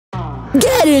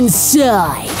Get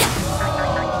inside!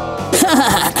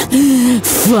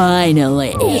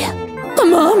 Finally!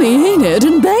 Mommy Enid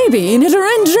and baby Enid are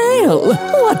in jail!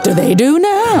 What do they do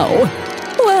now?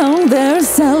 Well, their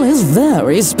cell is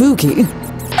very spooky.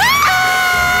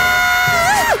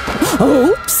 Ah!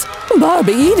 Oops!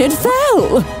 Barbie Enid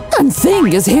fell! And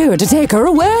Thing is here to take her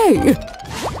away!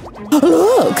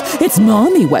 Look! It's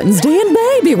Mommy Wednesday and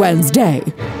Baby Wednesday!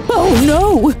 Oh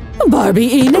no!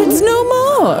 Barbie Enid's no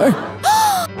more!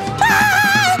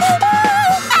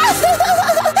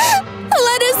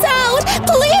 Let us out!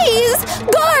 Please!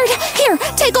 Guard! Here,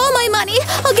 take all my money!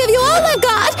 I'll give you all I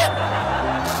got!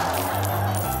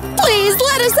 Please,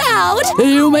 let us out!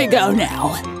 You may go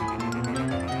now.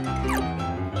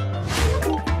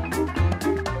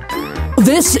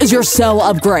 This is your cell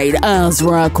upgrade as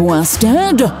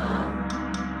requested.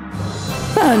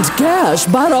 And cash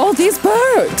bought all these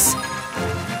perks.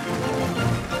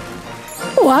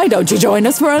 Why don't you join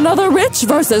us for another rich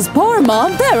versus poor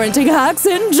mom parenting hacks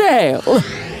in jail?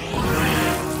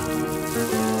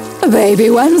 Baby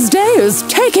Wednesday is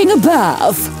taking a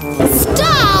bath.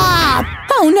 Stop!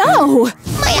 Oh no!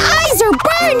 My eyes are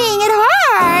burning! It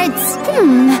hurts!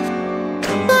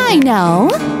 I know.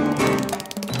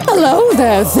 Hello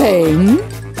there, Thing.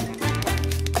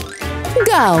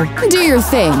 Go, do your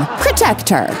thing. Protect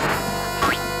her.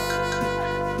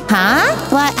 Huh?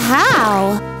 But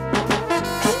how?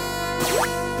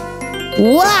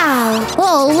 Wow!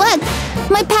 Oh, look!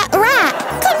 My pet rat!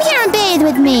 Come here and bathe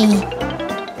with me!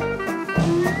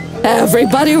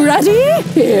 Everybody ready?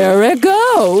 Here it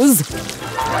goes!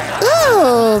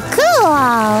 Ooh,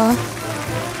 cool!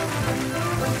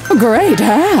 Great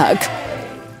hack!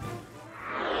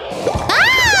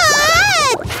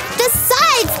 Ah! The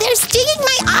sides! They're stinging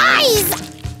my eyes!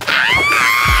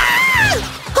 Ah!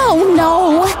 Oh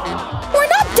no! We're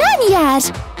not done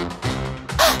yet!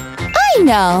 I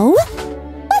know!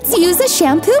 Let's use a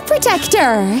shampoo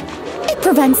protector! It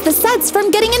prevents the suds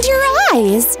from getting into your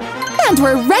eyes! And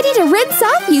we're ready to rinse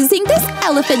off using this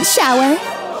elephant shower!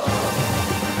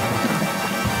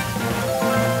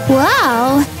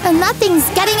 Wow! Nothing's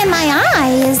getting in my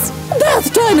eyes!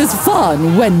 Bath time is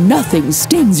fun when nothing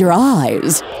stings your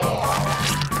eyes.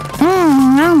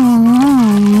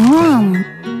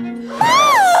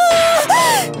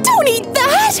 Don't eat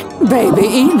that! Baby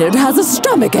Enid has a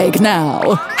stomachache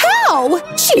now. How?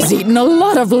 She's eaten a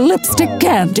lot of lipstick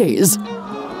candies.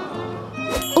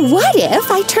 What if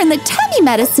I turn the tummy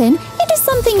medicine into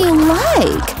something you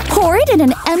like? Pour it in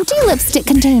an empty lipstick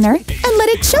container and let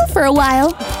it chill for a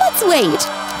while. Let's wait.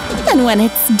 And when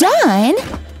it's done…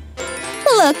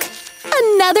 Look,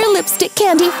 another lipstick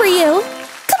candy for you.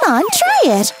 Come on, try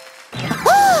it.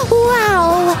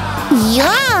 Wow!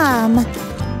 Yum!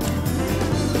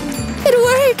 It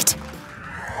worked!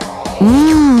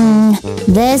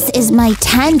 This is my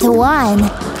 10th one.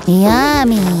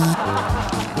 Yummy!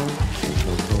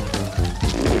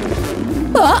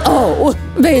 Uh-oh!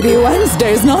 Baby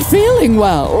Wednesday's not feeling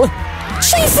well.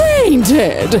 She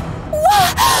fainted!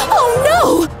 Oh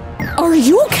no! Are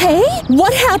you okay?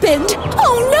 What happened?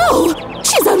 Oh no!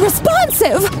 She's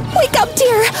unresponsive! Wake up,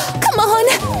 dear! Come on!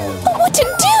 What to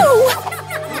do?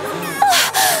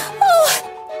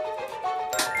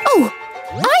 Oh,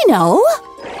 I know!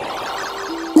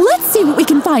 Let's see what we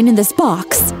can find in this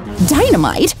box.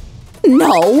 Dynamite?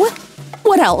 No!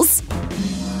 What else?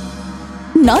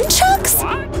 Nunchucks?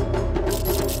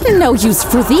 No use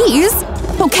for these.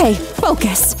 Okay,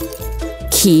 focus.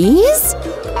 Keys?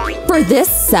 For this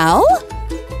cell?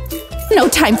 No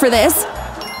time for this.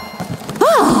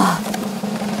 Ah!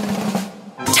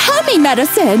 Tummy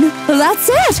medicine! That's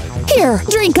it! Here,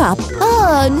 drink up.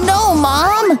 Oh, no,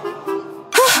 Mom!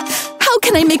 How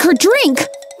can I make her drink?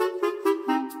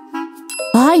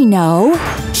 I know.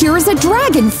 Here's a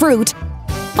dragon fruit.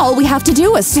 All we have to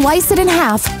do is slice it in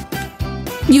half.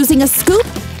 Using a scoop,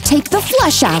 take the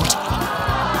flesh out.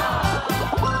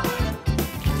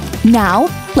 Now,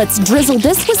 let's drizzle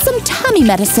this with some tummy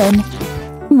medicine.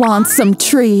 Want some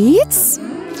treats?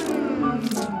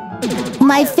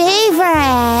 My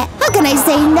favorite! How can I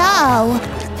say no?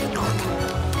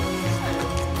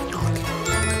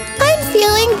 I'm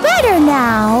feeling better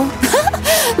now.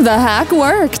 The hack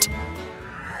worked.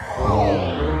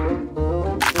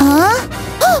 Huh?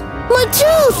 My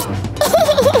tooth!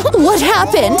 What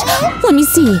happened? Let me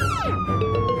see.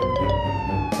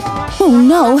 Oh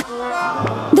no.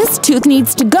 This tooth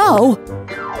needs to go.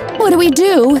 What do we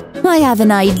do? I have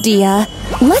an idea.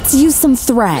 Let's use some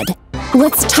thread.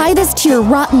 Let's tie this to your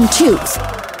rotten tooth.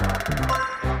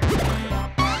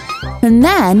 And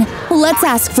then, let's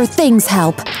ask for Thing's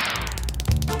help.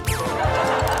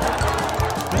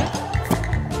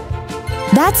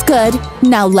 That's good.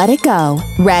 Now let it go.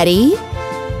 Ready?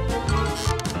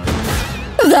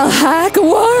 The hack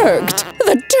worked!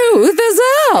 The tooth is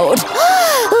out!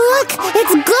 Look,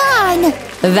 it's gone!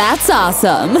 That's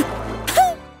awesome!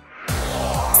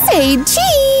 Say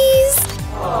cheese!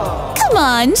 Come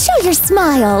on, show your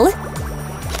smile.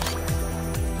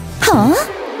 Huh?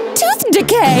 Tooth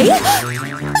decay?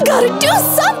 I gotta do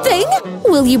something!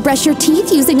 Will you brush your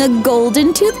teeth using a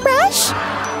golden toothbrush?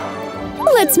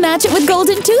 Let's match it with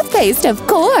golden toothpaste, of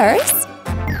course!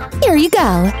 Here you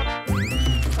go.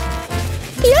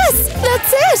 Yes,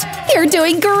 that's it! You're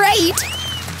doing great!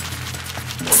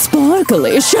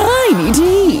 Sparkly, shiny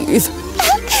teeth!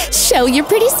 Show your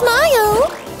pretty smile!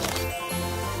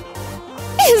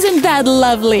 Isn't that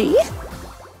lovely?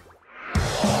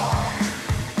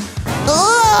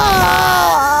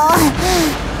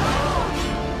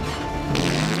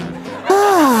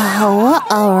 Oh, what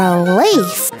a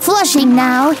relief! Flushing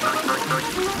now.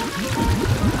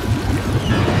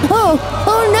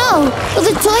 Oh no!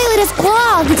 The toilet is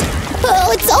clogged!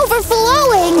 Oh, it's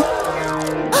overflowing!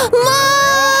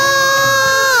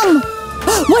 Mom!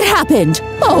 What happened?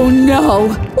 Oh no!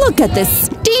 Look at this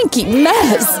stinky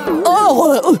mess!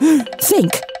 Oh!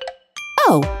 Think.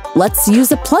 Oh, let's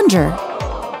use a plunger.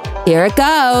 Here it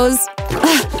goes!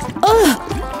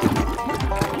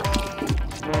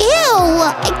 Ew!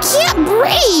 I can't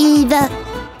breathe!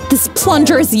 This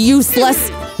plunger is useless!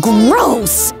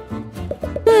 Gross!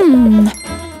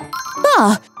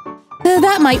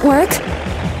 That might work.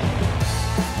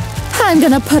 I'm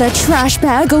gonna put a trash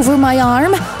bag over my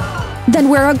arm, then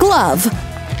wear a glove.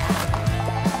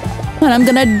 And I'm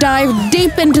gonna dive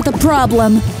deep into the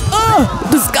problem.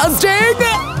 Ugh! Disgusting!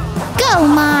 Go,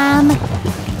 Mom!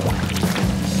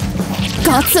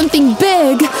 Got something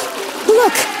big!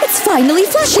 Look, it's finally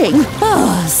flushing!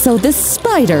 So this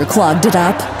spider clogged it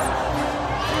up.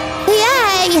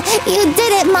 Yay! You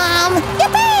did it, Mom!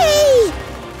 Yippee!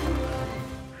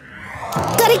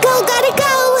 Gotta go, gotta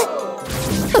go!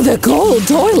 The cold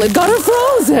toilet got her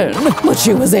frozen, but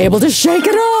she was able to shake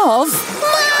it off.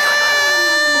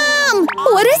 Mom!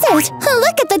 What is it?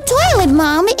 Look at the toilet,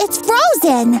 Mom! It's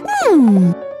frozen!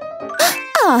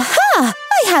 Aha!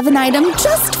 I have an item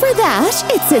just for that.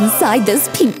 It's inside this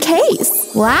pink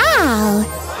case. Wow!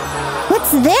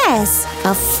 What's this?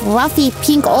 A fluffy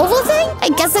pink oval thing? I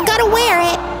guess I gotta wear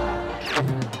it.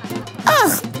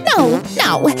 Ugh, no,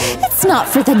 it's not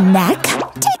for the neck.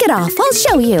 Take it off, I'll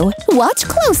show you. Watch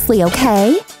closely,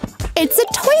 okay? It's a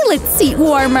toilet seat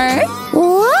warmer.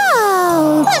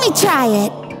 Whoa! Let me try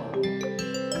it.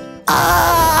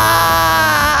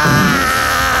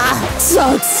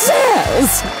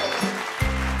 Success!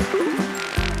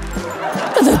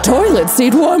 The toilet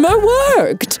seat warmer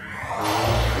worked!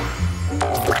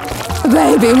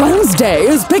 Baby Wednesday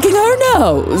is picking her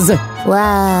nose!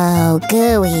 Whoa,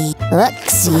 gooey.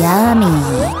 Looks yummy.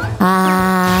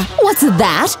 What's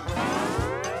that?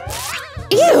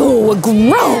 Ew,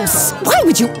 gross! Why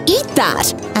would you eat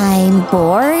that? I'm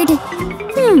bored.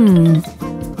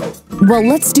 Well,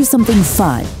 let's do something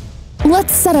fun.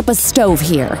 Let's set up a stove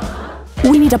here.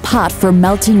 We need a pot for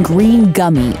melting green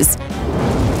gummies.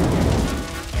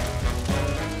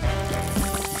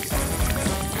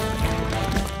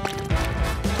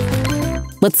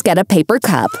 Let's get a paper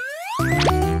cup.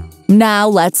 Now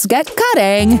let's get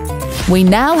cutting. We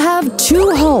now have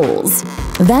 2 holes.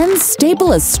 Then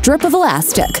staple a strip of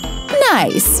elastic.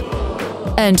 Nice.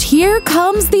 And here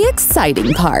comes the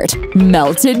exciting part.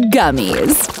 Melted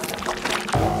gummies.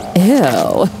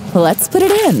 Ew. Let's put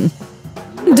it in.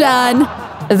 Done.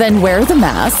 Then wear the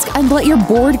mask and let your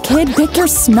bored kid pick your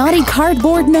snotty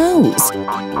cardboard nose.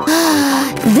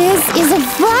 This is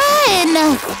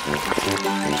fun!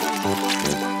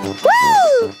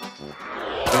 Woo!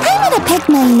 I'm gonna pick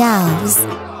my nose.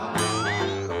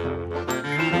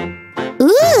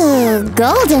 Ooh,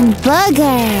 golden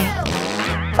booger.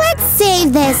 Let's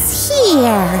save this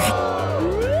here.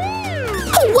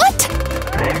 What?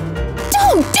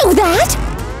 Don't do that!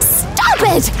 Stop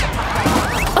it!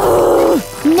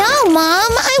 No,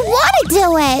 Mom, I want to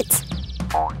do it.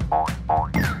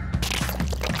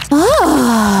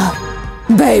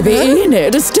 Baby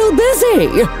Enid is still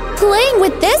busy. Playing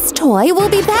with this toy will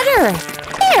be better.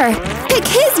 Here, pick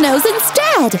his nose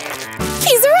instead.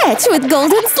 He's rich with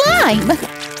golden slime.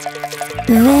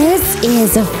 This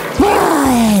is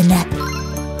fun.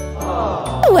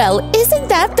 Well, isn't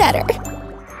that better?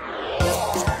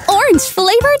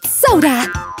 Orange-flavored soda.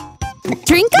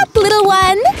 Drink up, little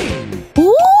one.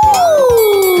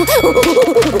 Ooh!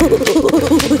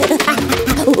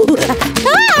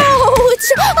 Ouch!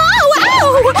 Oh, ow!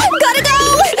 Gotta go!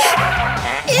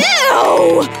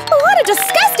 Ew! What a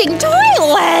disgusting toilet!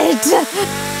 it!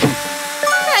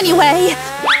 Anyway,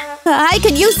 I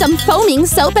could use some foaming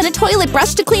soap and a toilet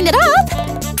brush to clean it up.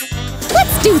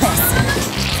 Let's do this.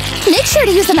 Make sure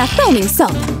to use enough foaming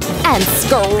soap. And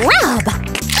scrub!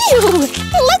 Ew!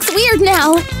 Looks weird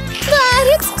now. But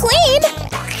it's clean.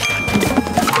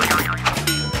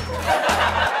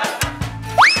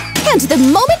 And the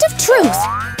moment of truth.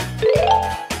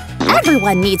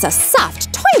 Everyone needs a soft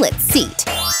toilet seat.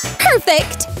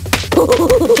 Perfect!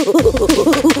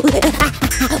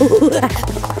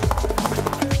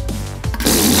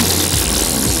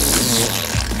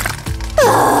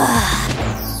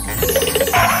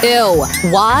 Ew,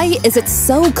 why is it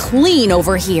so clean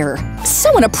over here?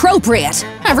 So inappropriate!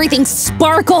 Everything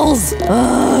sparkles!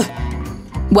 Ugh.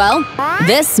 Well,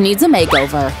 this needs a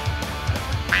makeover.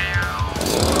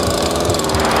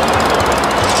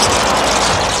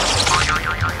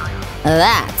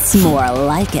 That's more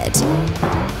like it.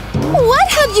 What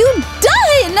have you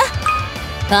done?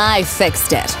 I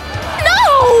fixed it.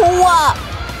 No!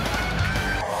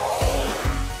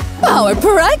 Our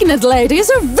pregnant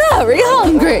ladies are very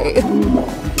hungry.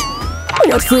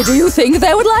 What food do you think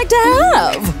they would like to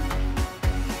have?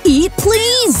 Eat,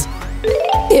 please.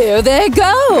 Here they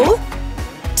go.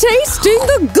 Tasting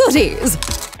the goodies.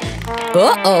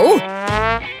 Uh-oh.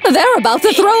 They're about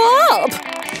to throw up.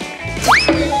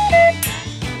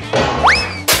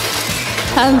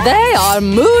 And they are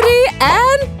moody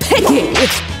and picky.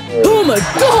 Oh my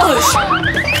gosh!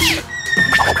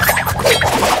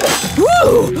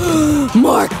 Woo!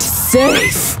 Marked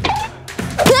safe.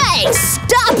 Hey,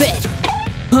 stop it!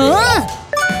 Huh?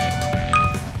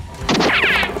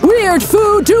 Weird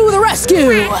food to the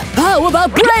rescue! How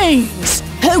about brains?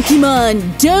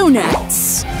 Pokemon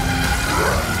donuts!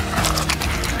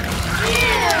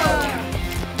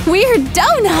 Weird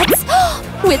donuts!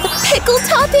 With pickle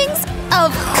toppings?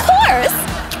 Of course!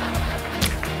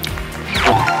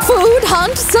 Food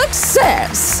hunt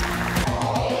success!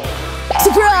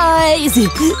 Surprise!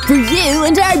 For you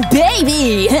and our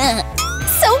baby!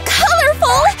 So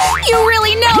colorful! You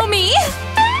really know me!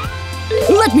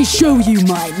 Let me show you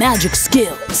my magic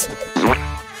skills!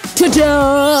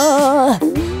 Ta-da!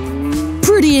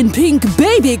 Pretty and pink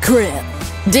baby crib!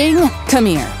 Ding, come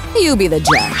here. You be the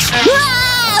judge.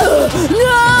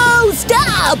 No!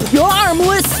 Stop! You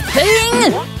harmless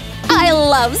thing! I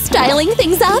love styling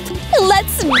things up.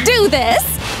 Let's do this!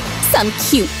 Some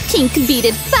cute pink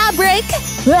beaded fabric.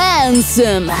 And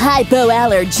some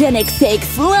hypoallergenic fake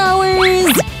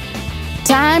flowers.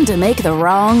 Time to make the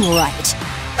wrong right.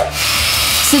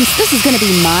 Since this is gonna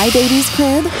be my baby's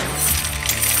crib,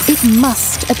 it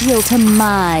must appeal to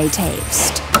my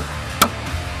taste.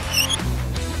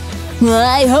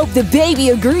 I hope the baby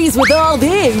agrees with all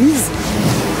these.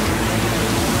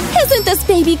 Isn't this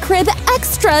baby crib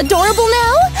extra adorable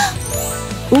now?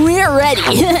 We're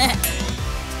ready.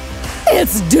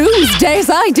 It's Doomsday's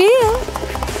idea.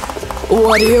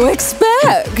 What do you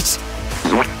expect?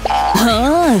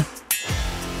 Huh?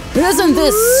 Isn't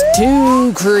this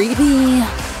too creepy?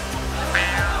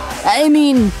 I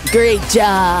mean, great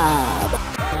job.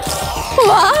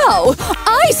 Wow!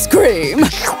 Ice cream!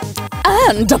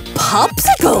 And a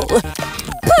popsicle!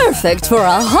 Perfect for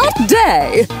a hot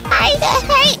day! I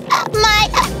hate my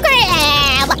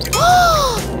crib!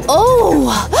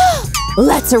 Oh!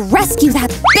 Let's rescue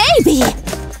that baby!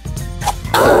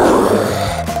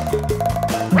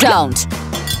 Don't.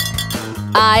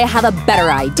 I have a better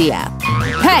idea.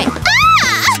 Hey!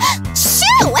 Ah!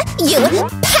 Shoo! You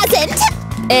peasant!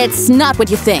 It's not what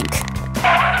you think.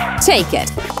 Take it.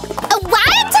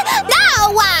 What?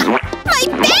 No! My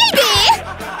baby!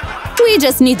 We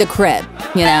just need the crib,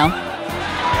 you know?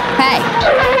 Hey!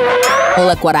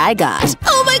 Look what I got.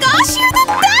 Oh my gosh, you're the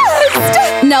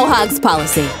best! No hugs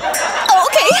policy.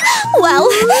 Okay, well,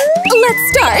 let's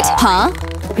start. Huh?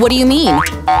 What do you mean?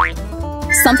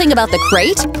 Something about the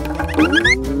crate?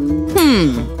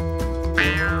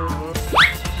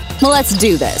 Let's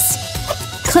do this.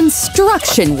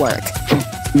 Construction work.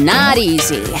 Not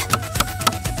easy.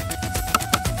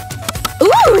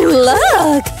 Ooh,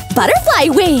 look! Butterfly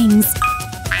wings!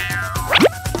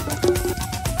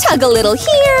 Tug a little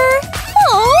here.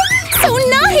 Oh, so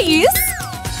nice!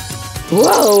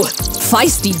 Whoa!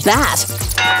 Feisty bat!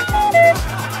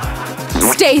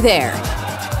 Stay there!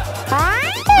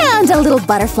 And a little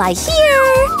butterfly here.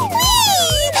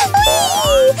 Whee!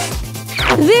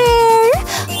 Whee! There!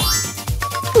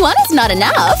 One is not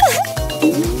enough.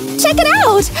 Check it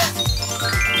out!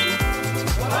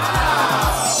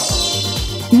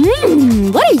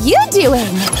 What are you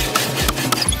doing?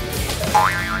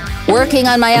 Working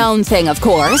on my own thing, of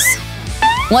course.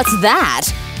 What's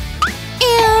that?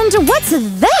 And what's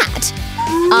that?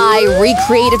 I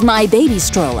recreated my baby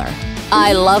stroller.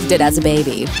 I loved it as a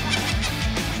baby.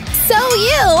 So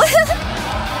you!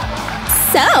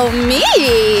 So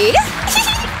me!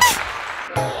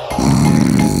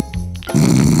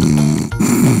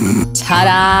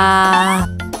 Ta-da!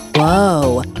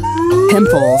 Whoa.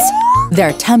 Pimples.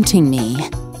 They're tempting me.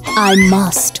 I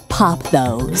must pop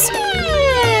those.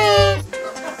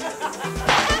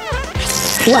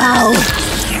 Wow!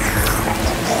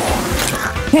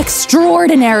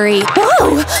 Extraordinary!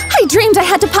 Oh! I dreamed I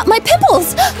had to pop my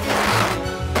pimples!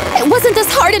 It wasn't this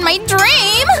hard in my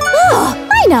dream! Oh,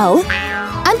 I know!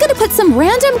 I'm gonna put some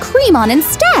random cream on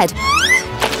instead!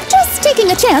 Just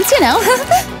taking a chance, you know.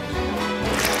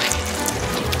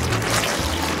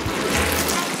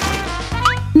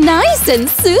 Nice and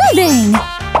soothing!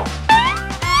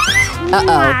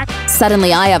 Uh-oh.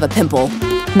 Suddenly I have a pimple.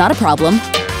 Not a problem.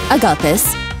 I got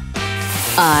this.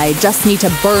 I just need to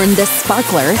burn this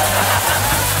sparkler.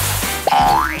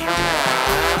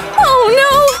 Oh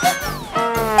no!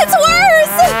 It's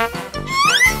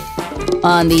worse!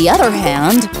 On the other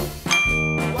hand…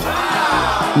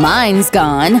 Mine's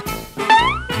gone.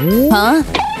 Huh?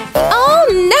 All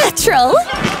natural!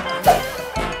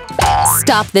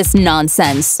 Stop this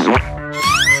nonsense.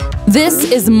 This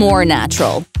is more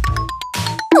natural.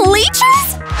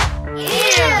 Leeches?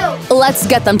 Ew. Let's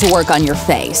get them to work on your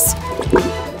face.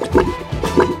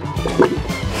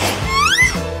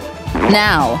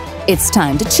 Now, it's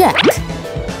time to check.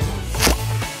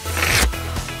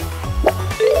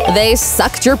 They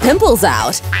sucked your pimples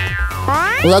out.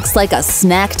 Looks like a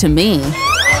snack to me.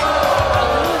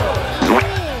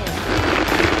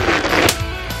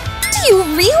 Do you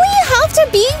really have to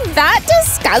be that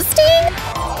disgusting?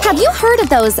 Have you heard of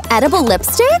those edible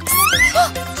lipsticks?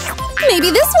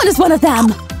 Maybe this one is one of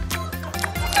them.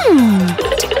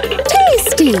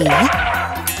 Tasty.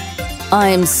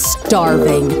 I'm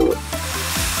starving.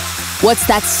 What's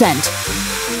that scent?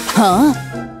 Huh?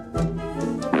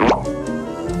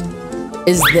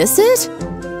 Is this it?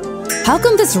 How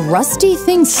come this rusty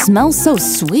thing smells so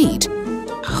sweet?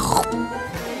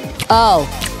 Oh,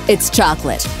 it's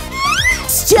chocolate.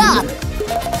 Stop!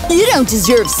 You don't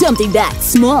deserve something that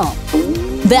small.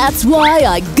 That's why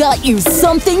I got you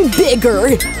something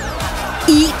bigger.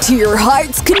 Eat to your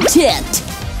heart's content.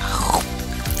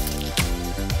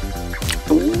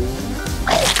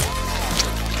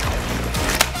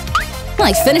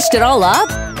 I finished it all up?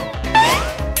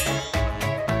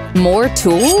 More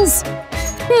tools?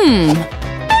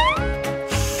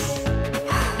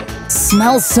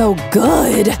 Smells so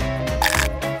good.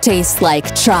 Tastes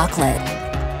like chocolate.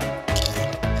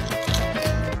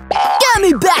 Give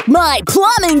me back my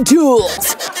plumbing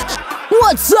tools!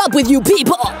 What's up with you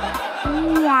people?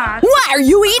 Why are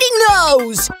you eating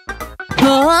those?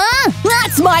 Huh?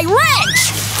 That's my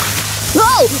wrench!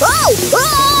 Oh! Oh!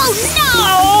 Oh! No!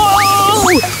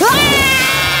 Ah!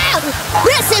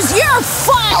 This is your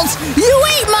fault! You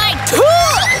ate my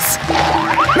tools!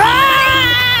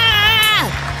 Ah!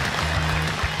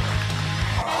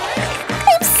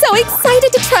 I'm so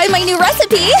excited to try my new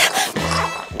recipe!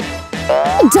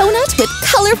 Donut with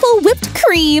colorful whipped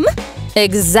cream!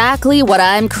 Exactly what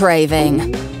I'm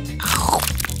craving.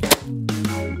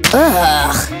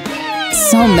 Ugh.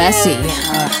 So messy.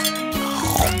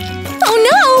 Oh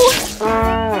no!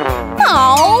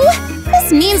 Oh!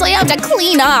 This means I have to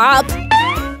clean up!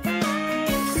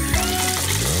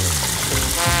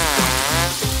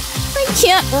 I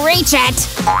can't reach it!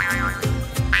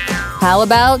 How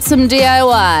about some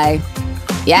DIY?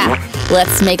 Yeah,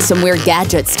 let's make some weird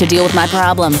gadgets to deal with my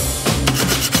problem.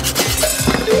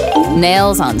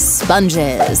 Nails on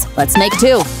sponges. Let's make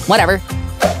 2. Whatever.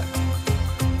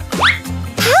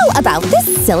 How about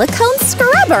this silicone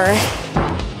scrubber?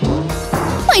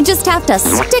 I just have to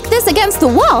stick this against the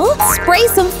wall, spray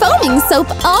some foaming soap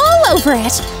all over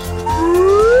it.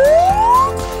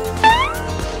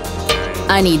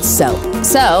 I need soap,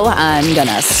 so I'm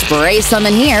gonna spray some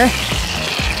in here.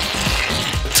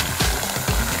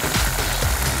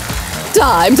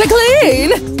 Time to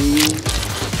clean!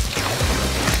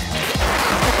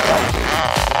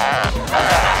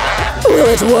 Will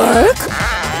it work?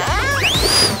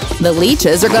 The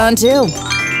leeches are gone too.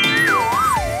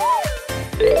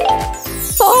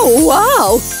 Oh,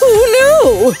 wow! Who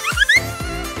knew?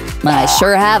 I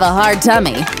sure have a hard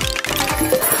tummy.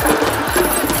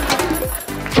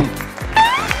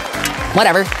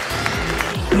 Whatever.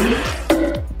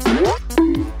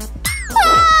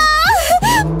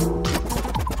 Ah!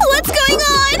 What's going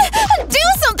on? Do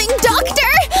something,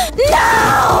 doctor!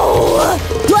 No!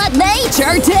 But nature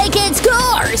better take its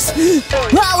course!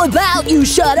 How about you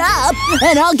shut up,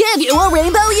 and I'll give you a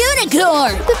rainbow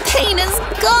unicorn! The pain is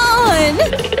gone!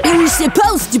 You're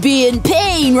supposed to be in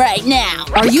pain right now!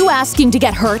 Are you asking to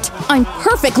get hurt? I'm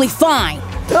perfectly fine!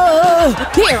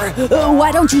 Here,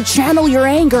 why don't you channel your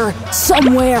anger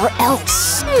somewhere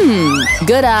else?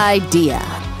 Good idea.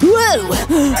 Whoa!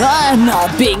 I'm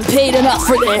not being paid enough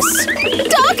for this!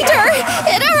 Doctor!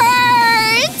 It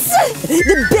hurts!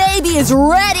 The baby is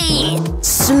ready!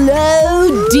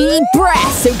 Slow, deep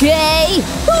breaths, okay?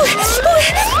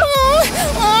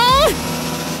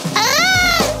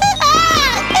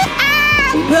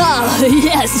 Oh,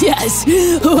 yes, yes!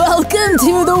 Welcome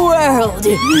to the world!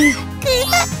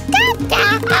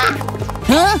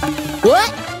 Huh?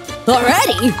 What?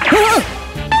 Already? Huh?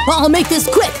 I'll make this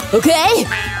quick, okay?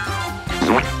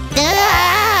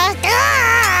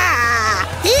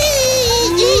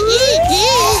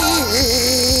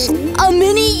 A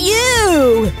mini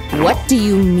you! What do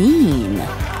you mean?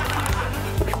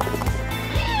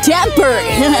 Temper!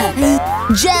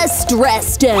 Just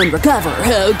rest and recover,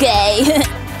 okay?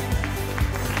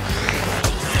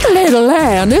 Little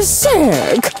Anne is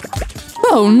sick.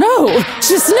 Oh no,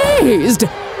 she sneezed.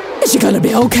 Is she gonna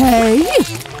be okay?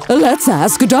 Let's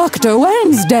ask Dr.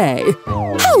 Wednesday.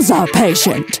 How's our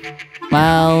patient?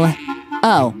 Well…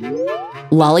 Oh.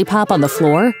 Lollipop on the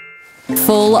floor?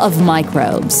 Full of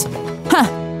microbes. Huh.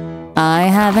 I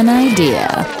have an idea.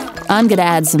 I'm gonna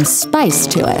add some spice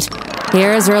to it.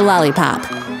 Here's your lollipop.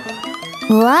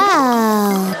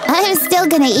 Wow, I'm still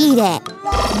gonna eat it.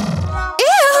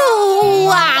 Ew!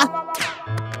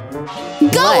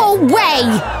 Go away!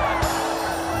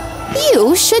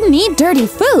 You shouldn't eat dirty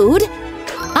food.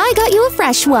 I got you a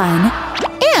fresh one.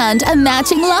 And a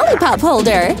matching lollipop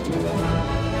holder.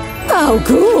 How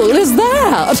cool is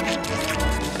that?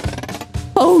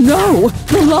 Oh no,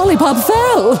 the lollipop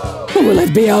fell. Will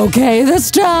it be okay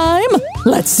this time?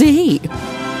 Let's see.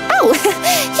 Oh,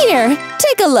 here,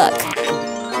 take a look.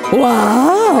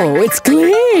 Wow, it's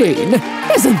clean!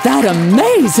 Isn't that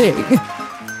amazing?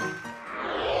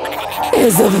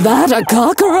 Isn't that a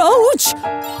cockroach?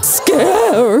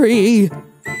 Scary!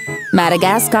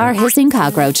 Madagascar hissing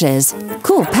cockroaches.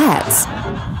 Cool pets.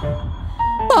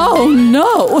 Oh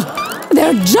no!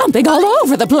 They're jumping all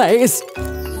over the place!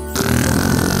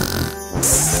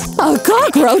 A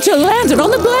cockroach landed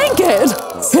on the blanket!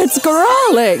 It's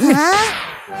crawling! Huh?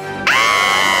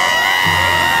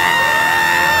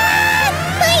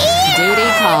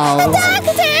 Duty calls.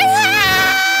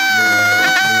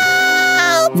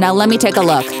 Now let me take a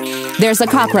look. There's a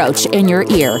cockroach in your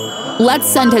ear. Let's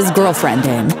send his girlfriend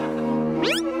in.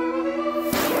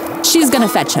 She's gonna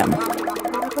fetch him.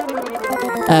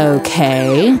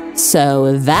 Okay,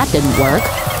 so that didn't work.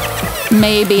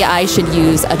 Maybe I should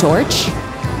use a torch?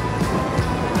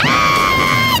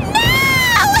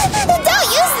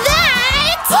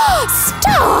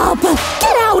 Stop!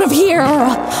 Get out of here!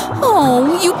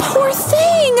 Oh, you poor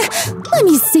thing! Let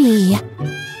me see.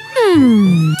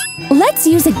 Let's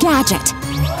use a gadget.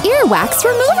 Earwax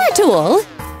remover tool.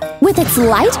 With its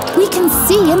light, we can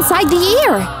see inside the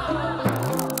ear.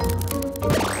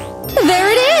 There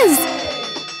it is!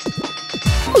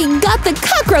 We got the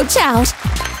cockroach out!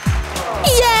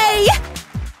 Yay!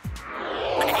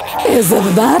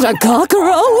 Isn't that a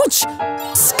cockroach?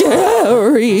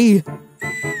 Scary!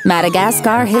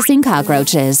 Madagascar hissing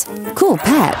cockroaches. Cool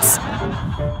pets.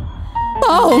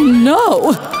 Oh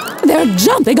no! They're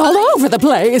jumping all over the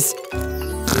place!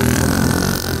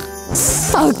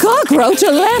 A cockroach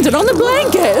landed on the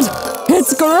blanket!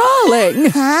 It's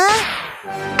crawling! Huh?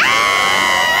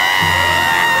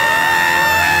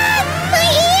 My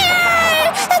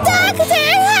ear! Doctor!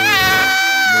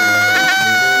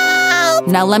 Help!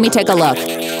 Now let me take a look.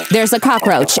 There's a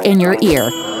cockroach in your ear.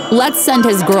 Let's send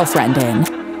his girlfriend in.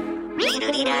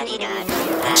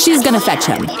 She's gonna fetch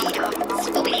him.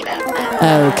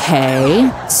 Okay,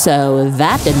 so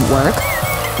that didn't work.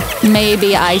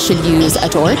 Maybe I should use a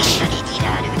torch?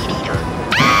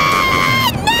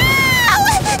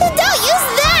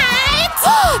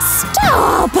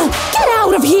 Stop! Get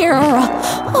out of here!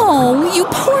 Oh, you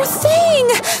poor thing!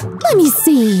 Let me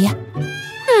see.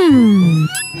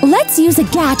 Let's use a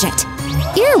gadget.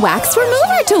 Earwax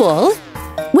remover tool.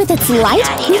 With its light,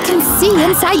 we can see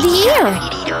inside the ear.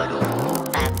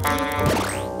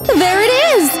 There it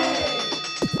is!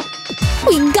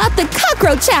 We got the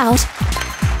cockroach out!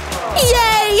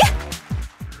 Yay!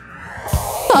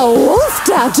 A wolf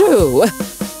tattoo!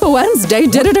 Wednesday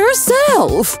did it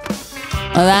herself!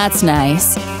 That's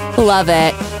nice. Love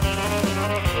it.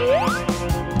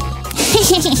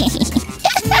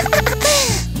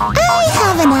 I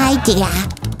have an idea.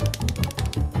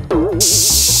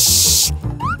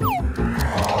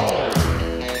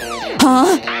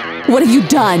 Huh? What have you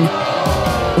done?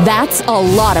 That's a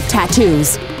lot of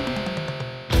tattoos.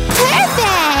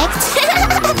 Perfect!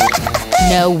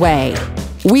 No way.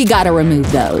 We gotta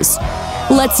remove those.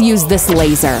 Let's use this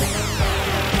laser.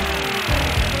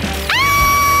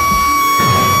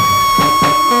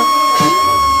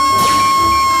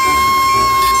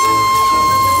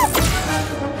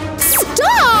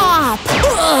 Stop!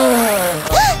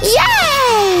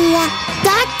 Yay!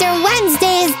 Dr.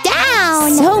 Wednesday is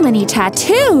down! So many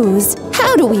tattoos.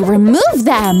 How do we remove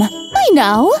them? I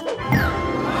know.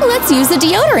 Let's use a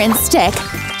deodorant stick.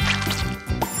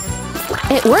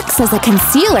 It works as a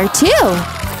concealer, too.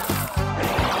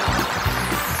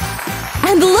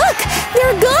 And look!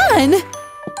 They're gone!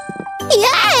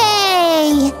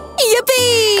 Yay!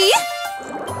 Yippee!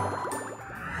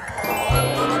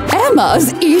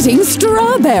 Emma's eating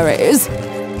strawberries.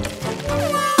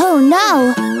 Oh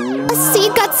no! A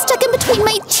seed got stuck in between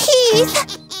my teeth!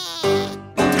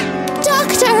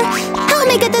 Doctor, how am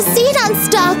I get the seed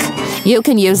unstuck? You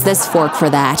can use this fork for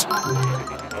that.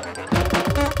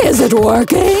 Is it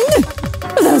working?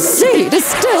 The seed is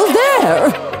still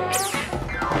there!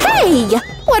 Hey!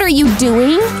 What are you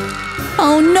doing?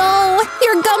 Oh no!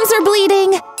 Your gums are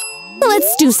bleeding!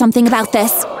 Let's do something about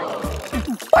this.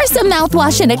 Pour some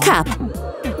mouthwash in a cup.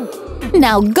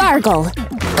 Now gargle.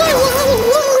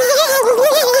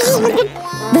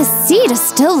 The seed is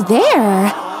still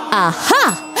there.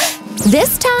 Aha!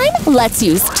 This time, let's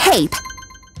use tape.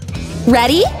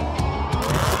 Ready?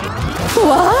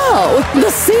 Wow! The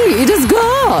seed is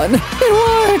gone! It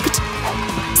worked!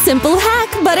 Simple hack,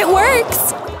 but it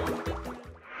works.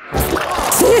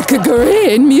 Thick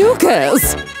green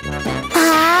mucus!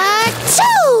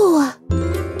 Achoo!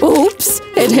 Oops!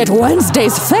 It hit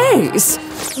Wednesday's face!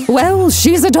 Well,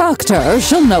 she's a doctor.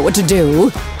 She'll know what to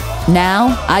do.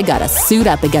 Now, I gotta suit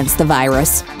up against the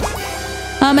virus.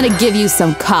 I'm gonna give you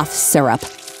some cough syrup.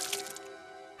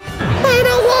 I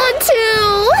don't want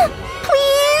to!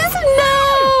 Please,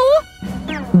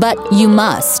 no! But you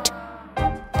must.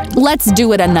 Let's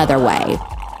do it another way.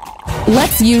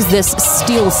 Let's use this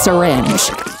steel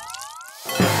syringe.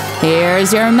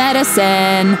 Here's your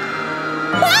medicine.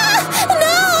 Ah!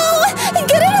 No!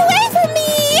 Get it away from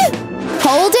me!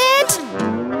 Hold it!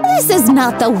 This is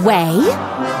not the way.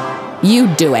 You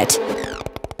do it.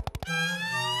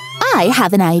 I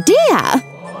have an idea.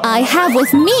 I have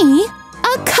with me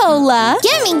a cola.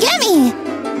 Gimme, gimme!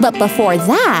 But before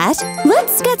that,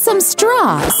 let's get some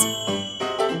straws.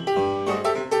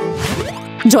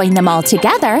 Join them all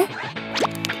together.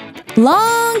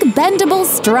 Long, bendable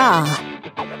straw.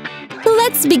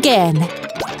 Let's begin.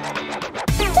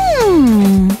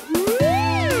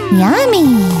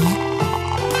 Yummy!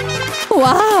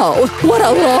 Wow! What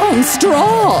a long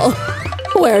straw!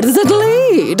 Where does it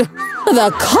lead?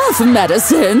 The cough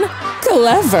medicine?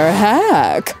 Clever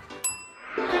hack!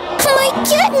 My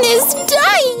kitten is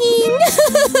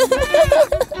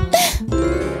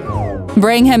dying!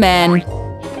 Bring him in.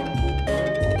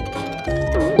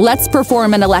 Let's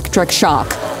perform an electric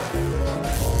shock.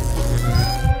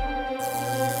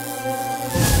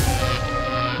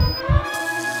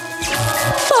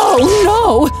 Oh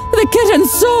no! The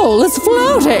kitten's soul is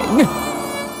floating!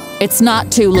 It's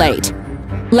not too late.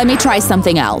 Let me try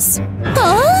something else.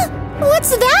 Huh?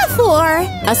 What's that for?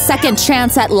 A second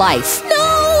chance at life.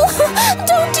 No!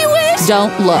 Don't do it!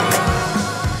 Don't look.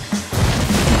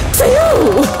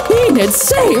 Phew! Enid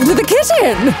saved the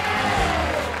kitten!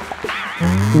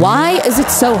 Why is it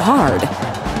so hard?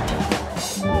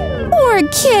 Poor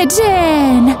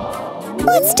kitten!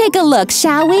 Let's take a look,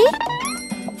 shall we?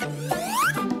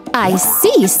 I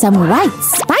see some white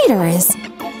spiders.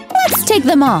 Let's take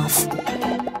them off.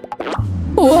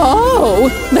 Whoa!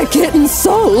 The kitten's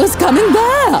soul is coming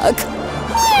back!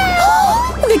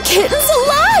 The kitten's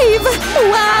alive!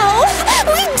 Wow!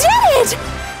 We did it!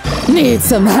 Need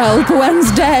some help,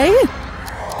 Wednesday?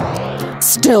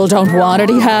 Still don't want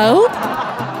any help?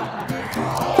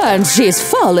 And she's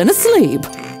fallen asleep.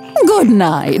 Good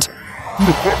night.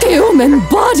 Human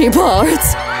body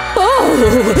parts!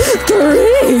 Oh,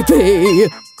 creepy!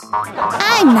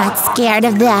 I'm not scared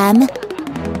of them.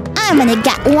 I'm gonna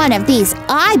get one of these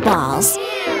eyeballs.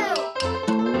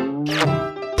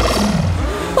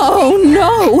 Oh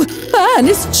no! Anne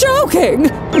is choking!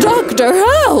 Doctor,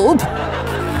 help!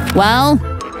 Well,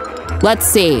 let's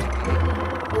see.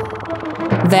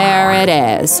 There it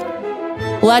is.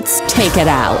 Let's take it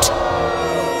out.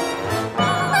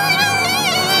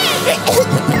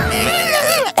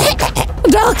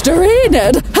 Dr.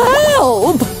 Enid,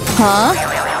 help! Huh?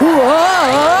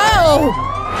 Whoa!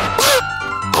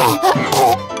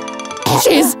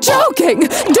 She's joking! Do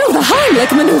the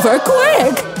Heimlich maneuver,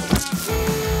 quick!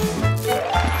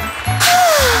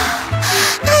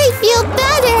 I feel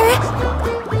better!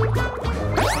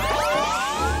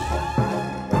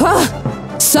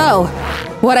 So,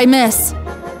 what'd I miss?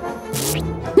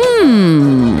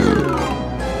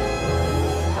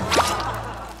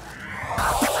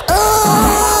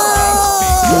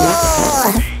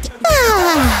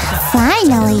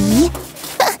 Finally!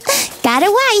 Gotta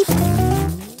wipe!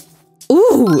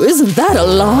 Ooh, isn't that a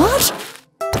lot?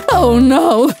 Oh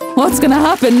no, what's gonna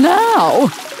happen now?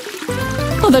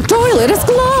 Oh, the toilet is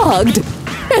clogged!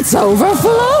 It's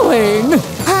overflowing!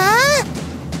 Huh?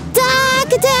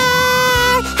 Doctor!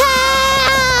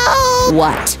 Help!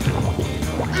 What?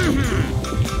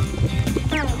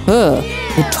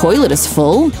 The toilet is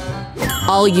full?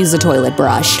 I'll use a toilet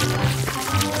brush.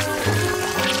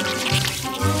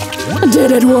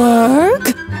 Did it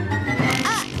work?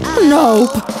 Nope.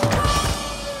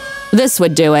 This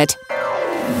would do it.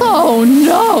 Oh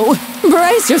no!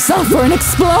 Brace yourself for an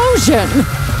explosion!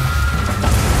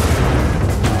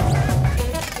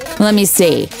 Let me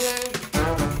see.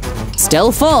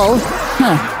 Still full.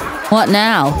 Huh. What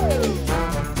now?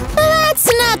 That's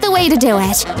not the way to do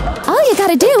it. All you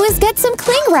gotta do is get some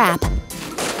cling wrap.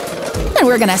 And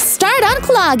we're gonna start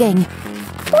unclogging.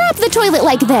 Wrap the toilet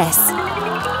like this.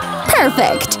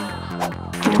 Perfect.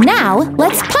 Now,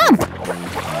 let's pump.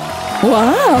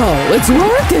 Wow, it's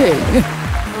working!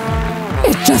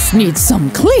 It just needs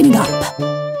some cleaning up.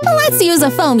 Let's use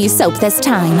a foamy soap this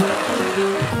time.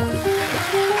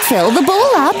 Fill the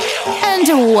bowl up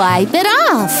and wipe it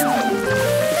off.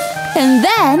 And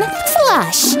then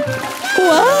flush.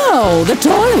 Wow, the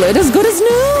toilet is good as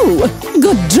new!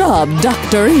 Good job,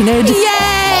 Dr. Enid!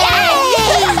 Yay!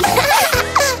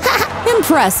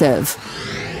 Impressive.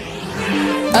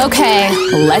 Okay,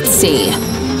 let's see.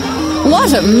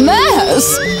 What a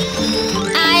mess!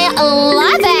 I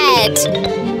love it!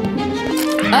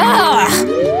 Ugh.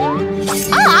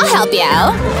 Oh, I'll help you.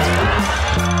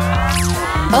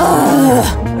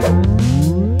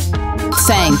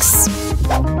 Thanks.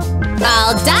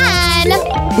 All done!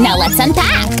 Now let's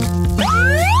unpack.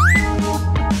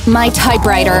 My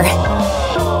typewriter.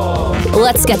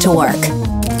 Let's get to work.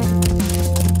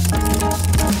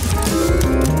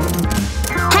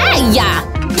 Hey,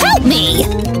 help me!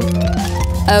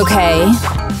 Okay.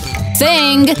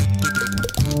 Thing!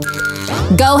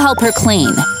 Go help her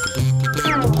clean.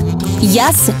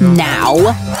 Yes, now.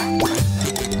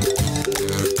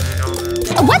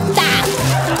 What the?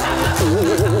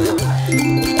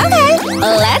 Okay,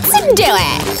 let's do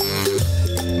it.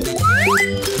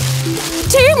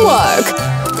 Teamwork!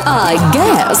 I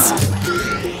guess.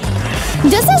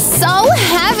 This is so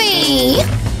heavy.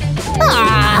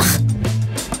 Ah.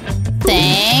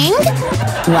 Thing?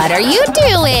 What are you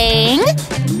doing?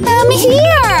 I'm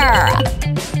here!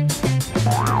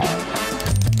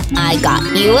 I got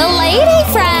you a lady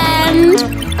friend!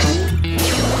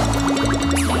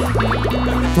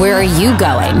 Where are you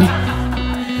going?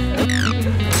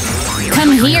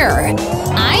 Come here.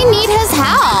 I need his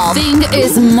help! Thing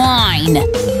is mine.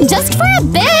 Just for a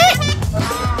bit?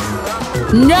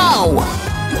 No!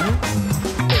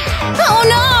 Oh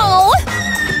no!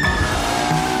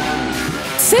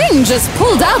 Thing just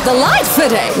pulled out the light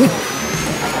fitting!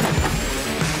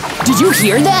 Did you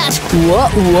hear that?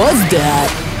 What was that?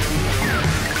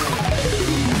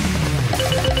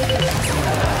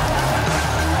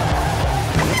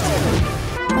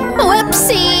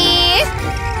 Whoopsie!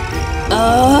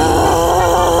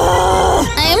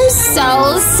 I'm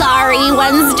so sorry,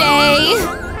 Wednesday.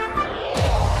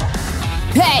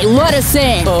 Hey, let us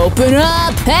in! Open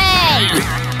up! Hey!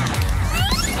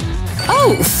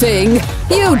 Oh, Thing!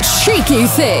 You cheeky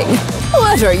thing!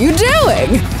 What are you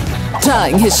doing?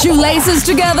 Tying his shoelaces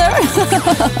together?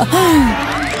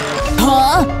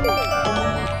 Huh?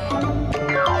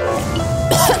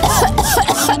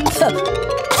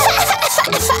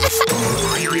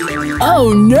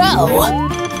 Oh no!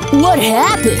 What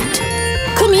happened?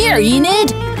 Come here,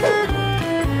 Enid!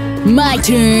 My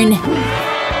turn!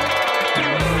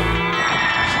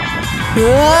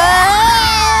 Whoa!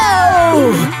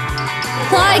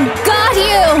 I got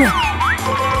you!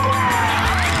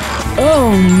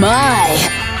 Oh my!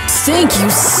 Thank you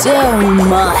so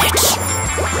much!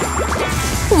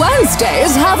 Wednesday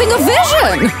is having a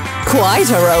vision! Quite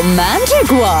a romantic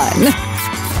one!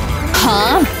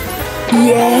 Huh?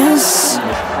 Yes?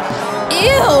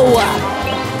 Ew!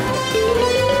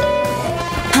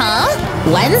 Huh?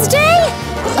 Wednesday?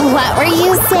 What were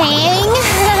you saying?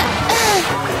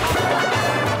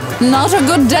 Not a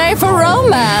good day for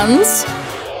romance!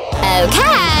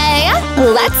 Okay,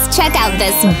 let's check out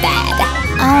this bed.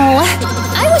 Oh,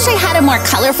 I wish I had a more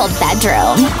colorful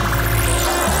bedroom.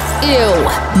 Ew,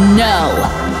 no.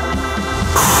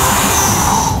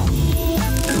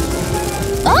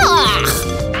 Ugh!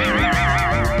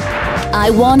 I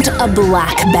want a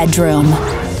black bedroom.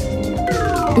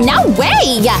 No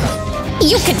way!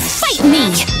 You can fight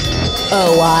me!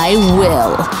 Oh, I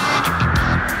will.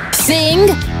 Sing!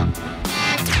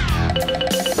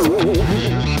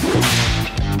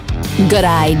 Good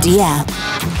idea.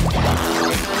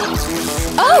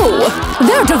 Oh,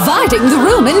 they're dividing the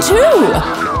room in two.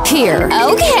 Here.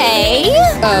 Okay.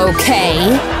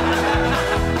 Okay.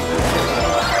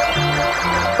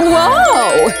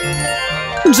 Whoa!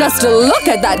 Just look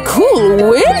at that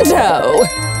cool window!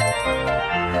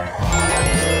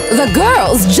 The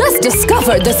girls just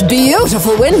discovered this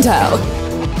beautiful window.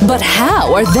 But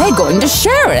how are they going to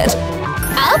share it?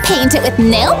 I'll paint it with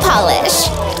nail polish.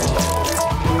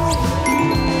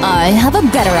 I have a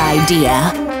better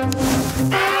idea.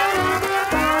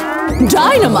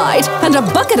 Dynamite and a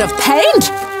bucket of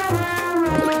paint?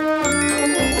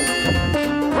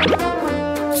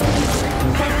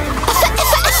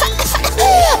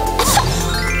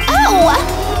 Oh!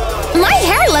 My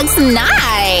hair looks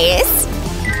nice!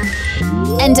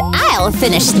 And I'll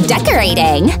finish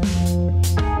decorating.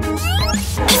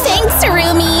 Thanks,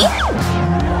 Rumi!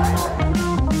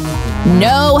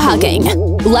 No hugging.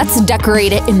 Let's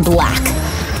decorate it in black.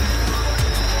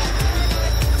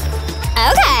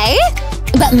 Okay,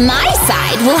 but my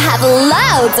side will have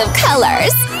loads of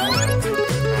colors.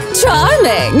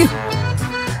 Charming!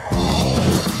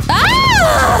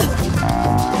 Ah!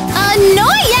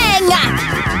 Annoying!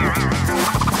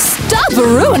 Stop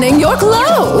ruining your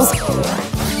clothes!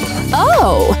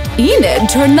 Oh, Enid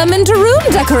turned them into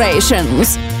room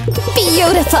decorations.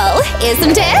 Beautiful,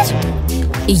 isn't it?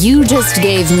 You just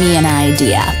gave me an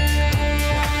idea.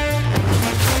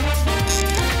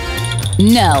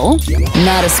 No,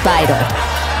 not a spider.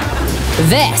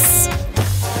 This.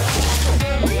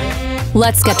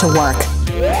 Let's get to work.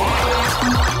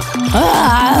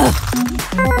 Ah!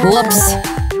 Whoops.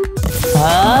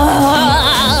 Ah!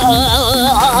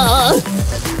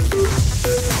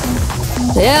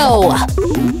 Ew.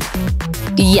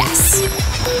 Yes.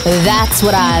 That's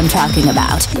what I'm talking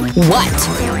about. What?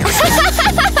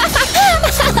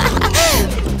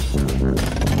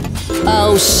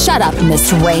 Oh, shut up,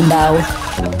 Miss Rainbow.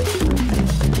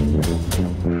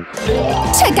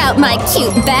 Check out my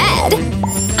cute bed.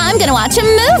 I'm gonna watch a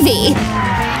movie.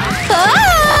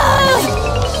 Ah!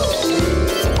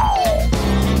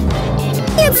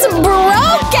 It's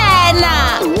broken!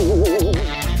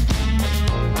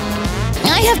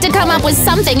 I have to come up with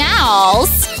something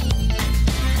else.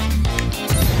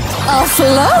 A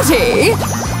floaty?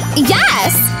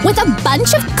 Yes, with a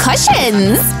bunch of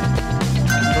cushions.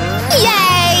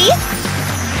 Yay!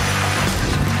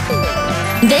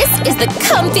 This is the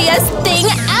comfiest thing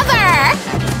ever!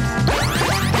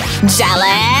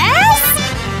 Jealous?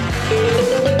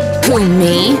 Who,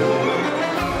 me?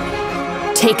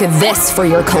 Take this for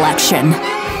your collection. Ew!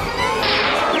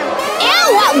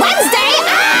 Wednesday!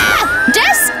 Ah!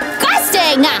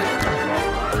 Disgusting!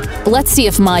 Let's see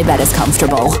if my bed is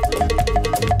comfortable.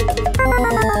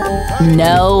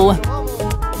 No.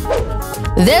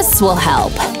 This will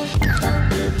help.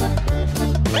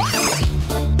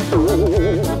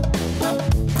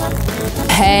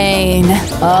 Pain.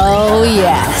 Oh,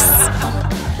 yes.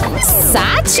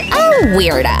 Such a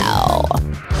weirdo.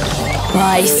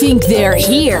 I think they're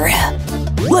here.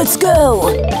 Let's go.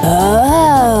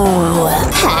 Oh.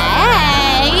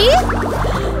 Hey!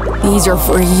 These are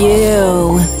for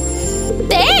you.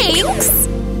 Thanks!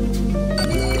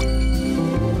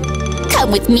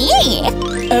 Come with me.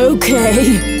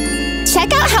 Okay.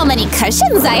 Check out how many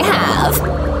cushions I have.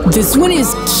 This one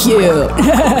is cute.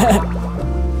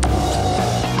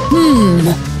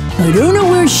 I don't know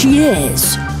where she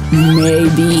is.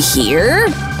 Maybe here?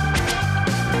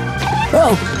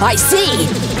 Oh, I see!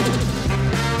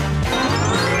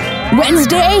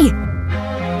 Wednesday?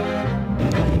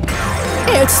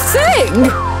 It's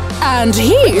Sing! And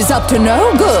he's up to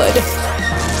no good.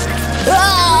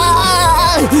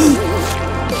 Ah!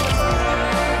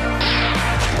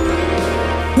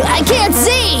 I can't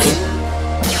see!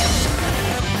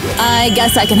 I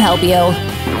guess I can help you.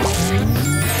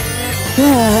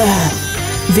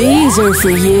 These are for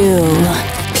you.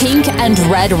 Pink and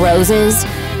red roses.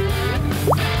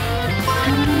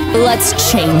 Let's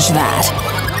change that.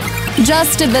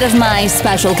 Just a bit of my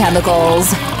special chemicals.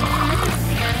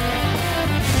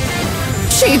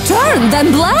 She turned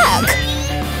them black!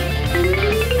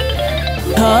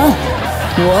 Huh?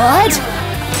 What?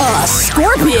 A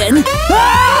scorpion?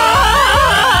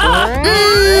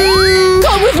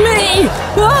 Come with me!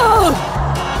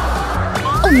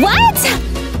 What?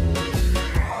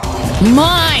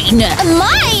 Mine!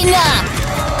 Mine!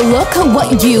 Look at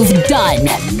what you've done!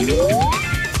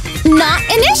 Not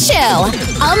an issue!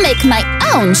 I'll make my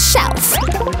own shelf.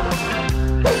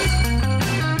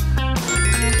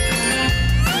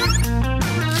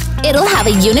 It'll have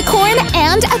a unicorn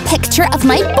and a picture of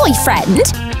my boyfriend.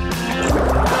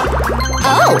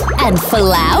 Oh, and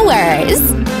flowers.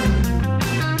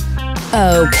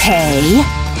 Okay.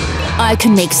 I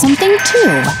can make something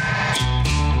too.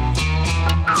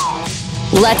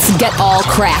 Let's get all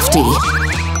crafty.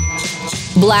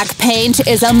 Black paint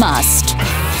is a must.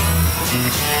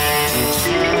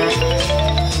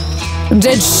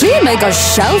 Did she make a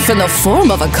shelf in the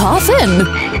form of a coffin?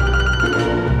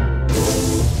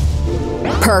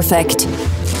 Perfect.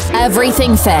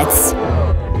 Everything fits.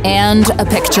 And a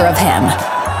picture of him.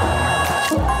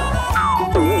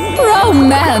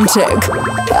 Romantic,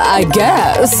 I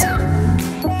guess.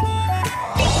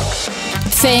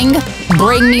 Thing,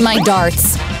 bring me my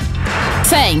darts.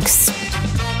 Thanks.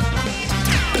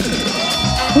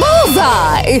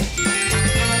 Bullseye!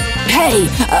 Hey,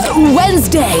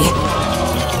 Wednesday!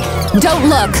 Don't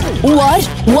look! What?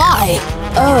 Why?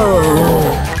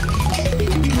 Oh.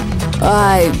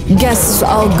 I guess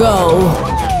I'll go.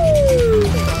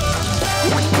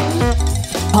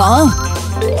 Huh?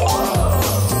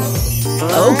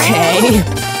 Okay.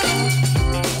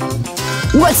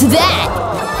 What's that?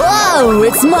 Oh,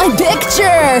 it's my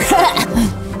picture!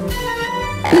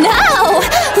 No!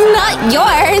 Not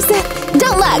yours!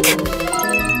 Don't look!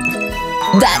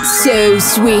 That's so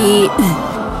sweet.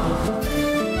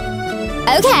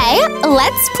 Okay,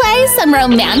 let's play some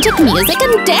romantic music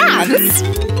and dance!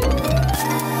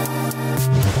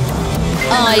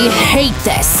 I hate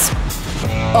this.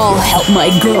 I'll help my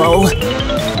girl.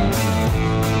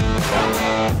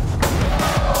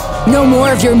 No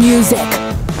more of your music.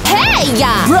 Hey!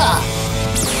 Bruh.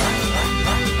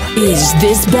 Is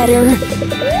this better?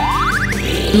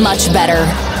 Much better.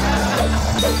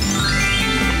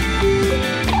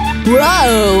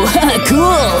 Whoa!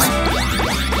 Cool!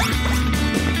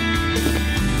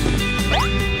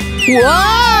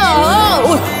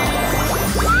 Whoa!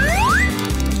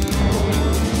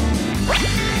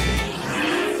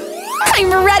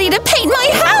 I'm ready to paint my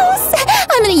house!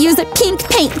 I'm gonna use a pink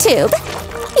paint tube.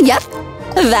 Yep,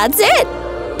 that's it.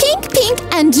 Pink, pink,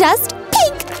 and just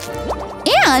pink.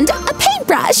 And a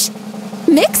paintbrush.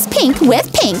 Mix pink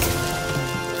with pink.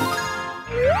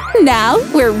 Now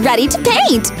we're ready to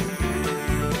paint.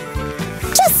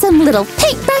 Just some little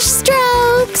paintbrush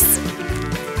strokes.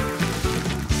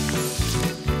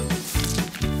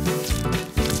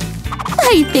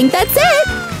 I think that's it.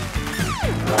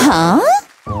 Huh?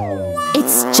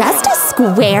 It's just a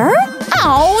square?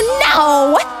 Oh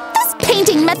no! This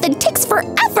painting method takes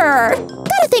forever!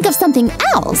 Gotta think of something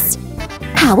else.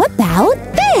 How about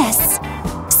this?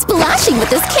 Splashing with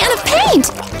this can of paint!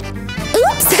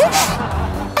 Oops!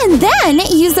 And then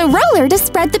use a roller to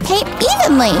spread the paint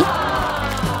evenly.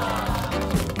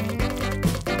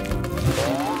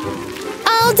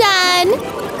 All done!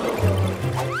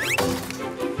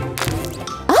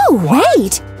 Oh,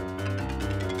 wait!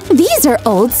 These are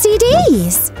old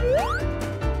CDs!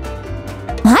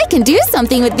 I can do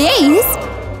something with these!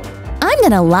 I'm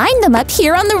gonna line them up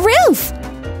here on the roof!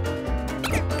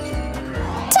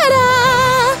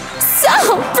 Ta-da!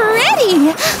 So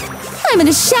pretty! I'm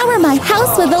gonna shower my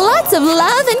house with lots of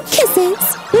love and kisses!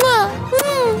 Mwah,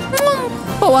 mwah,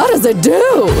 mwah. What does it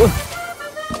do?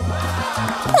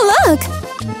 Look!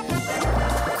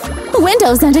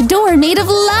 Windows and a door made of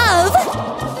love!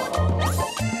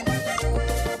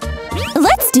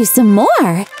 Let's do some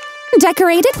more!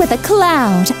 Decorate it with a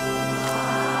cloud!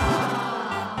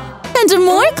 And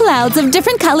more clouds of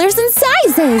different colors and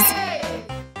sizes!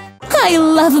 I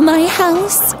love my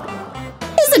house!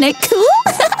 Isn't it cool?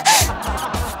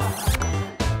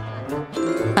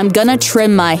 I'm gonna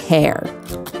trim my hair.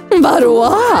 But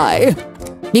why?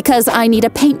 Because I need a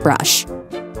paintbrush.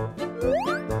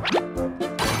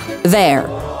 There.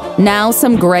 Now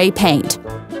some gray paint.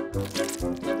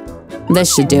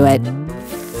 This should do it.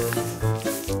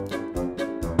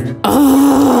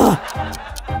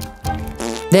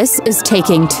 This is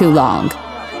taking too long.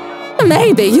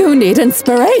 Maybe you need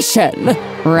inspiration.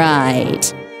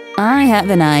 Right. I have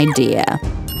an idea.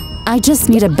 I just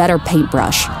need a better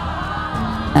paintbrush.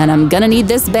 And I'm gonna need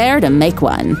this bear to make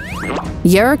one.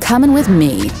 You're coming with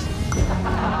me.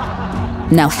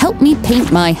 Now help me paint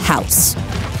my house.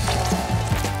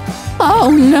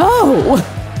 Oh no!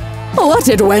 What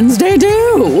did Wednesday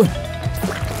do?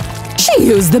 She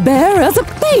used the bear as a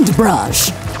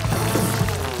paintbrush.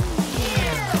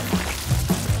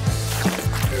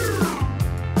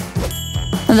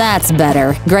 That's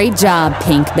better. Great job,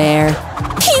 Pink Bear.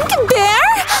 Pink Bear?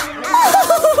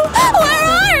 Where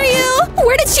are you?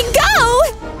 Where did she go?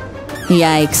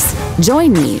 Yikes.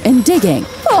 Join me in digging.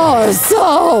 Our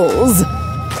souls!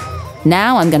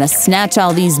 Now I'm gonna snatch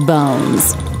all these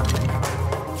bones.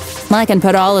 I can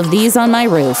put all of these on my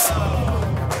roof.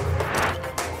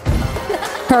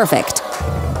 Perfect.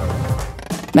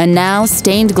 And now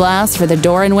stained glass for the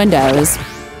door and windows.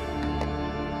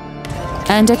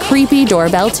 And a creepy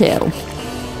doorbell too.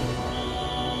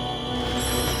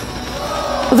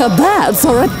 The bats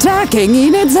are attacking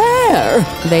Enid's hair!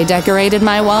 They decorated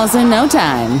my walls in no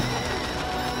time.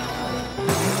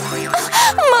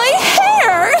 My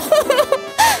hair!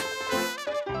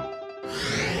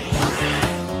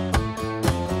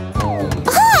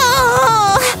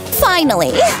 Oh,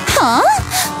 finally! Huh?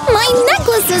 My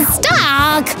necklace is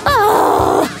stuck!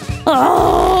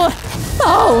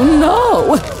 Oh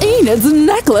no! Enid's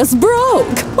necklace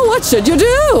broke! What should you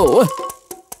do?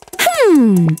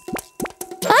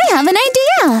 I have an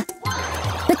idea!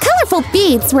 The colorful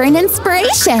beads were an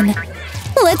inspiration.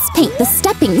 Let's paint the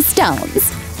stepping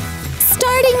stones.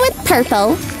 Starting with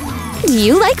purple. Do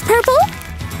you like purple?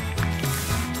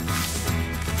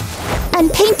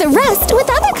 And paint the rest with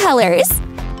other colors.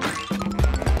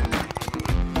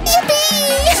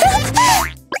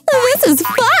 Yippee! This is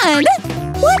fun!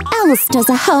 What else does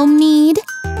a home need?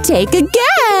 Take a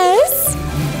guess!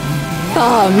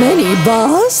 A mini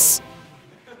bus?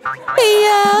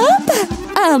 Yup!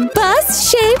 A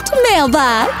bus-shaped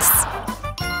mailbox!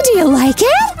 Do you like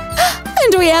it?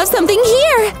 And we have something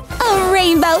here! A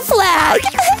rainbow flag!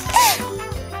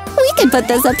 We can put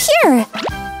this up here!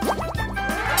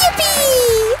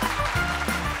 Yippee!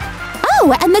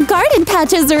 Oh, and the garden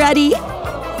patch is ready!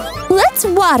 Let's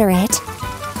water it!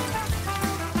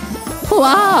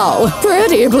 Wow!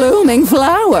 Pretty blooming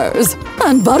flowers!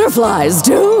 And butterflies,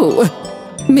 too!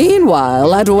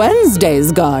 Meanwhile, at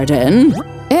Wednesday's garden…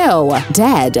 Ew,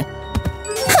 dead.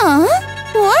 Huh?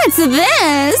 What's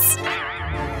this?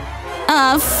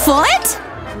 A foot?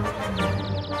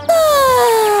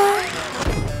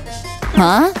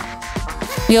 Huh?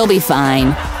 You'll be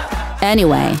fine.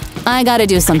 Anyway, I gotta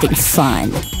do something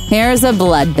fun. Here's a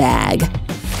blood bag.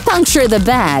 Puncture the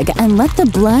bag and let the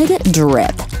blood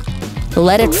drip.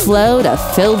 Let it flow to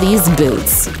fill these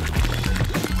boots.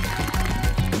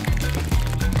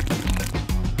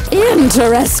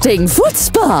 Interesting foot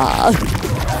spa!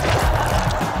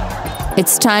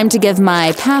 It's time to give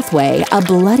my pathway a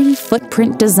bloody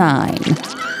footprint design.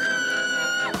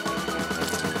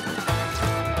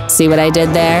 See what I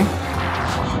did there?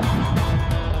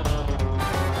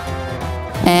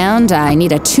 And I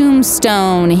need a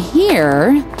tombstone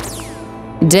here.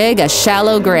 Dig a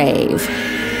shallow grave.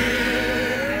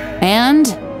 And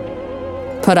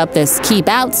put up this keep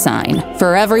out sign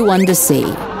for everyone to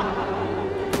see.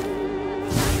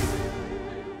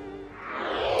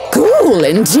 Cool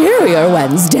interior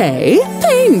Wednesday!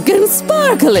 Pink and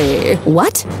sparkly!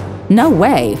 What? No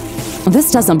way.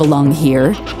 This doesn't belong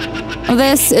here.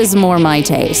 This is more my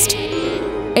taste.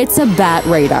 It's a bat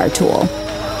radar tool.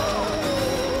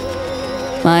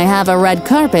 I have a red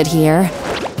carpet here.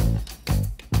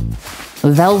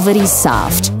 Velvety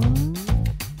soft.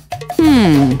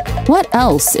 What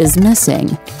else is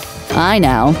missing? I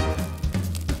know.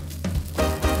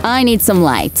 I need some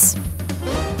lights.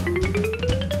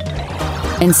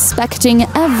 Inspecting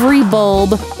every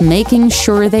bulb, making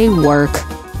sure they work.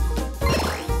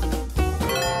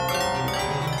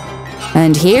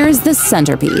 And here's the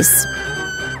centerpiece.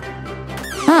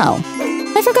 Oh,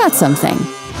 I forgot something.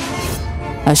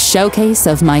 A showcase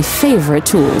of my favorite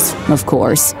tools, of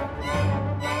course.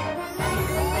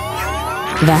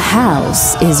 The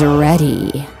house is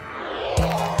ready.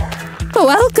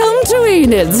 Welcome to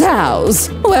Enid's house,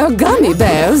 where gummy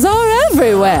bears are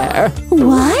everywhere!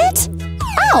 What?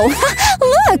 Oh,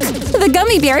 look! The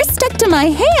gummy bear is stuck to my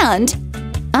hand!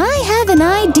 I have an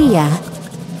idea.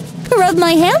 Rub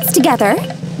my hands together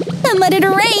and let it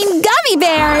rain gummy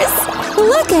bears!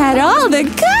 Look at all the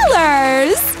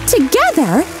colors!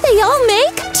 Together, they all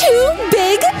make 2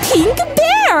 big pink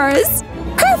bears!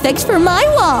 Perfect for my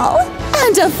wall!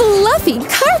 And a fluffy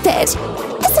carpet!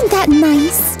 Isn't that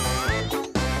nice?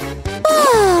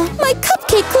 Ah, my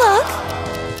cupcake clock!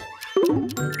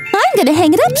 I'm gonna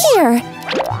hang it up here!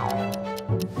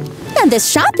 And this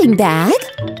shopping bag…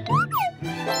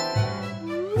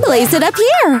 place it up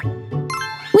here!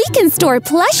 We can store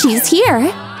plushies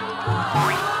here!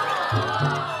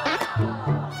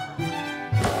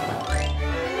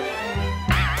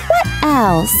 What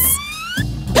else?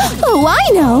 Oh, I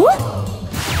know!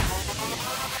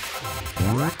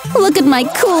 Look at my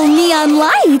cool neon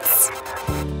lights!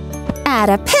 Add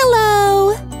a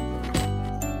pillow!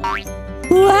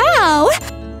 Wow!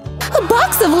 A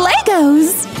box of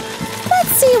Legos!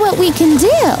 Let's see what we can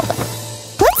do!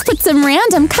 Let's put some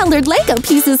random colored Lego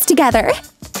pieces together!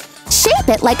 Shape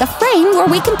it like a frame where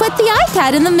we can put the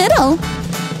iPad in the middle!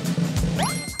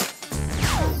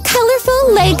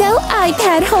 Colorful Lego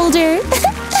iPad holder!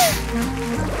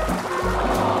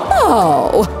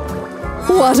 Oh,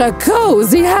 what a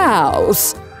cozy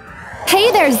house!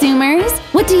 Hey there, Zoomers!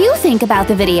 What do you think about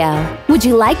the video? Would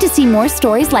you like to see more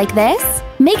stories like this?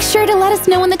 Make sure to let us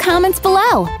know in the comments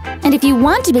below! And if you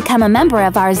want to become a member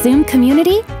of our Zoom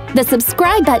community, the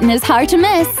subscribe button is hard to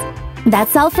miss!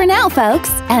 That's all for now,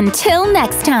 folks! Until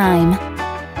next time!